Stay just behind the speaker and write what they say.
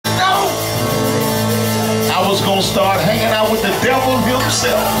was gonna start hanging out with the devil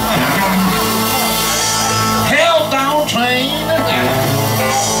himself. Hell down train,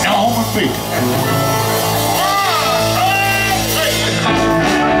 Norman Beaker.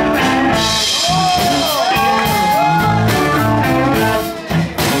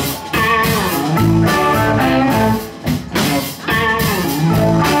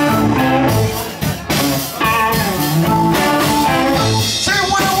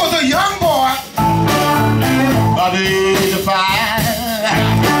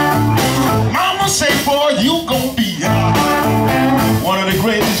 Mama say, boy, you gon' be one of the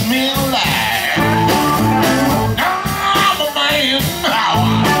greatest men alive. I'm a man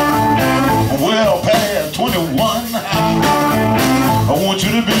well past 21. I want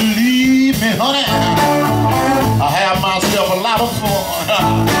you to believe me, honey. I have myself a lot of fun.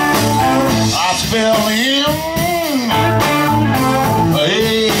 I spell him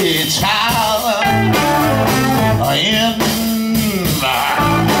a child in.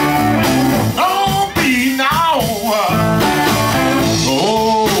 Don't be now,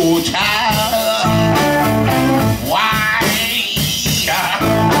 oh child. Why?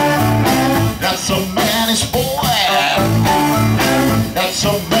 That's a Mannish boy. That's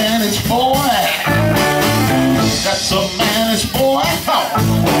a Mannish boy. That's a Mannish boy.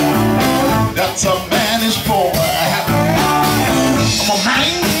 That's a Mannish boy.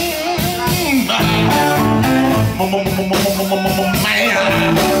 I'm a man.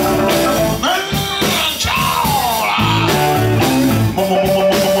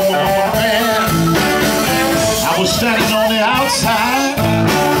 I was standing on the outside.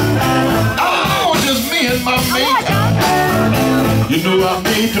 Oh, just me and my maker. You know I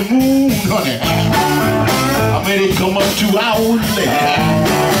made the moon, honey. I made it come up 2 hours later.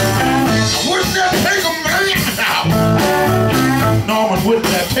 Wouldn't that take a man? Norman, wouldn't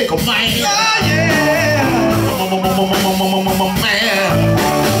that take a man? Oh, yeah.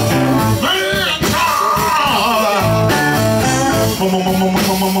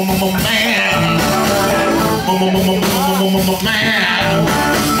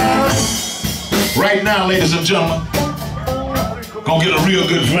 Right now, ladies and gentlemen, gonna get a real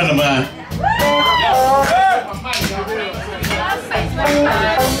good friend of mine.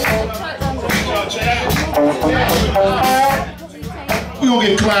 We're gonna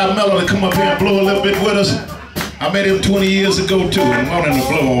get Clyde Mello to come up here and blow a little bit with us. I met him 20 years ago too, and I wanted to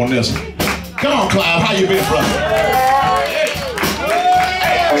blow on this. Come on, Clyde, how you been, brother?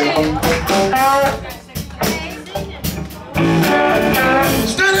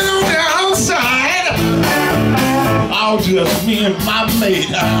 Standing on the outside, all just me and my mate.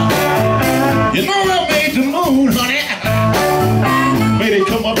 You know I made the moon, honey. Made it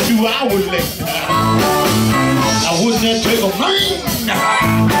come up 2 hours later. Now wouldn't that take a man?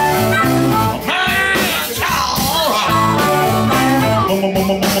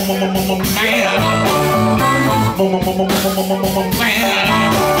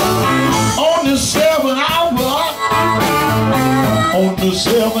 On the 7 hour, on the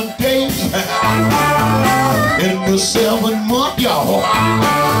 7 days, in the 7 month, y'all.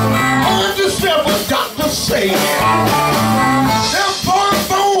 On the 7 doctors say they're born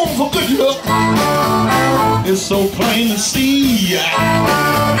for good luck. It's so plain to see.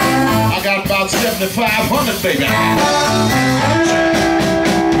 I got about 7,500, baby.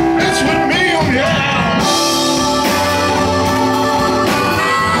 That's with me on the air.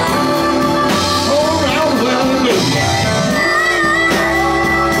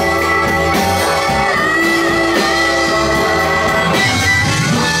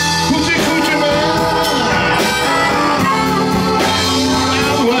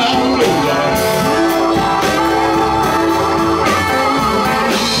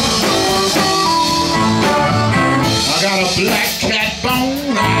 Black cat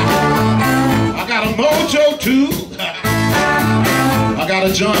bone, I got a mojo too, I got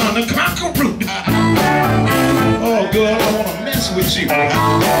a John the Conqueror root. Oh girl, I wanna mess with you. Like,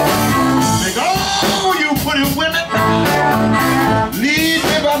 oh, you pretty women, lead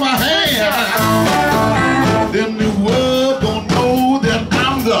me by my hand, then the world don't know that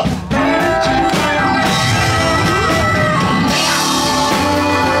I'm the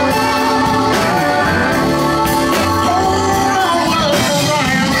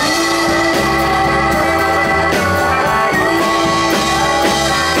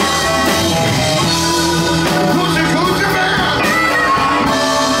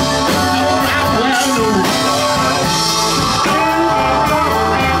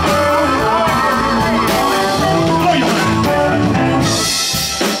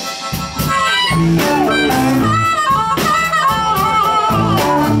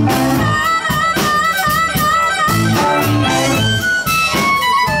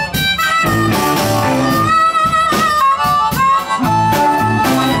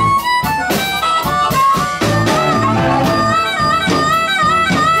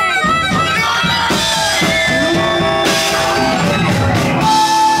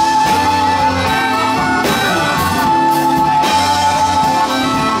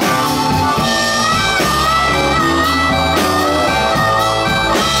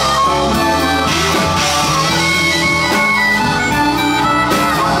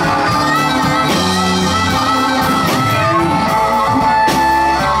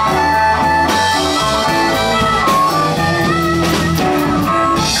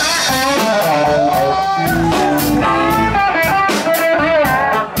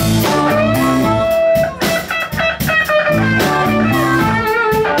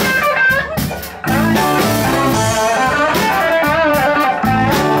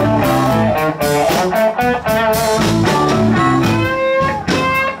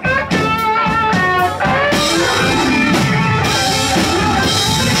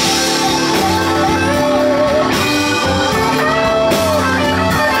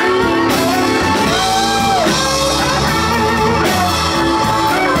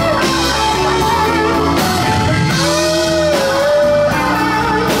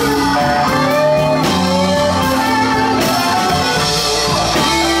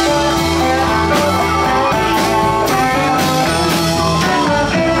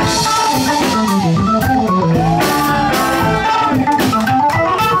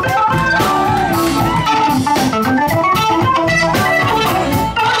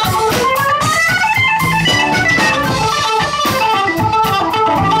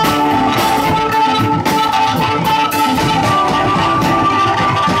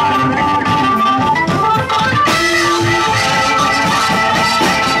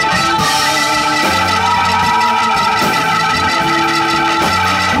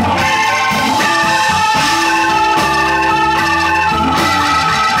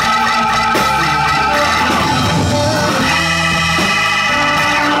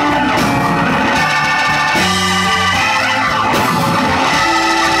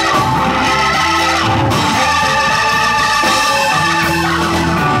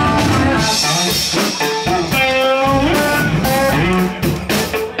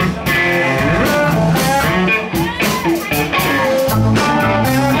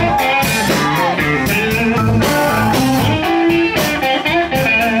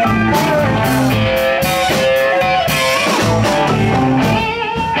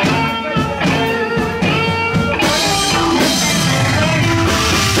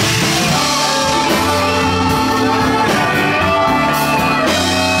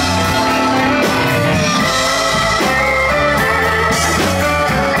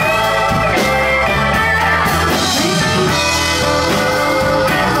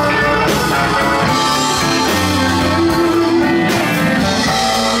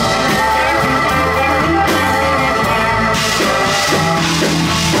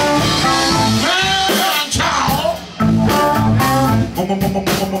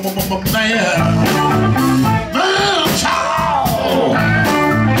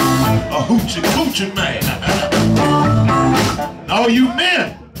coochie man. All you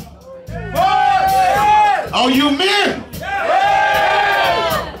men. All you men.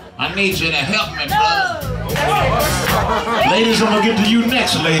 I need you to help me, brother. Ladies, I'm gonna get to you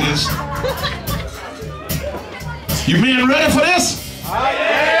next, ladies. You men ready for this?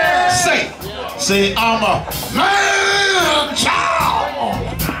 Say, I'm a man child.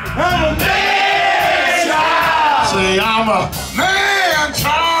 I'm a man child. Say, I'm a man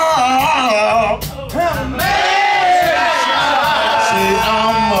child. I'm a man child. Say,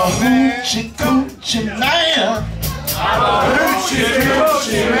 I'm a hoochie coochie man. I'm a hoochie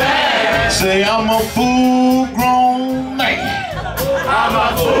coochie man. Say, I'm a full-grown man. I'm a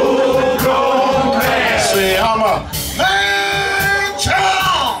full-grown man. Say, I'm a man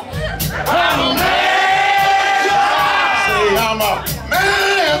child. I'm a man child. Say, I'm a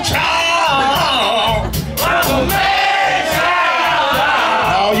man child. I'm a man child.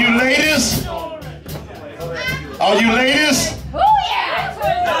 All you ladies? All you ladies? Oh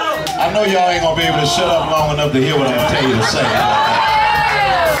yeah! I know y'all ain't gonna be able to shut up long enough to hear what I'm gonna tell you to say.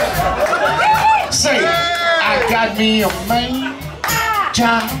 Say, I got me a man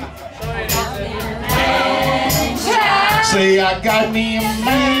child. Say, I got me a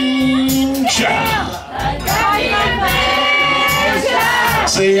man child.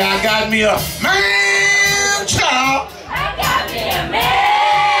 Say, I got me a man child.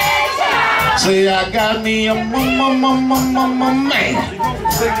 Say, I got me a man.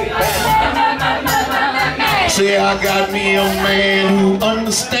 Say, I got me a man who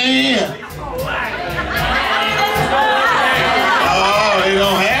understands. Oh, they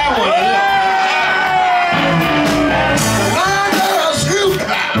don't have one.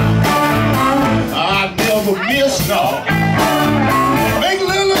 I never miss no. Make a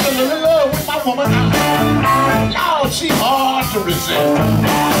little love with my woman. Lord, she hard to resist.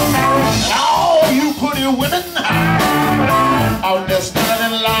 All you pretty women out there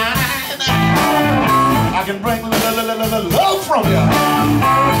standing in line, I can bring love from you.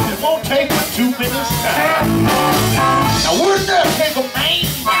 It won't take but 2 minutes. Now wouldn't that take a man?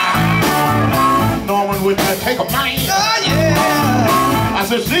 Norman, wouldn't that take a man? Oh yeah. I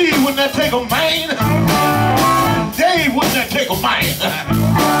said, Steve, wouldn't that take a man? Dave, wouldn't that take a man?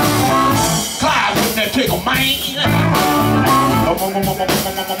 Clyde, wouldn't that take a man?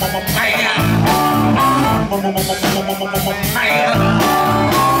 Man.